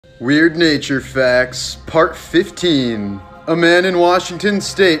Weird Nature Facts, Part 15. A man in Washington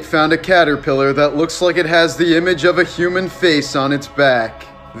State found a caterpillar that looks like it has the image of a human face on its back.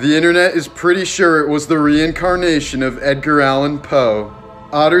 The internet is pretty sure it was the reincarnation of Edgar Allan Poe.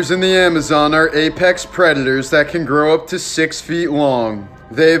 Otters in the Amazon are apex predators that can grow up to 6 feet long.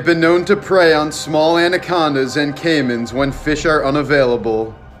 They have been known to prey on small anacondas and caimans when fish are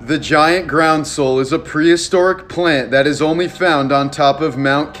unavailable. The giant groundsel is a prehistoric plant that is only found on top of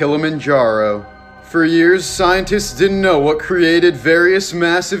Mount Kilimanjaro. For years, scientists didn't know what created various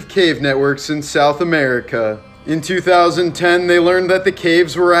massive cave networks in South America. In 2010, they learned that the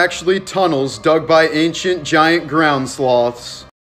caves were actually tunnels dug by ancient giant ground sloths.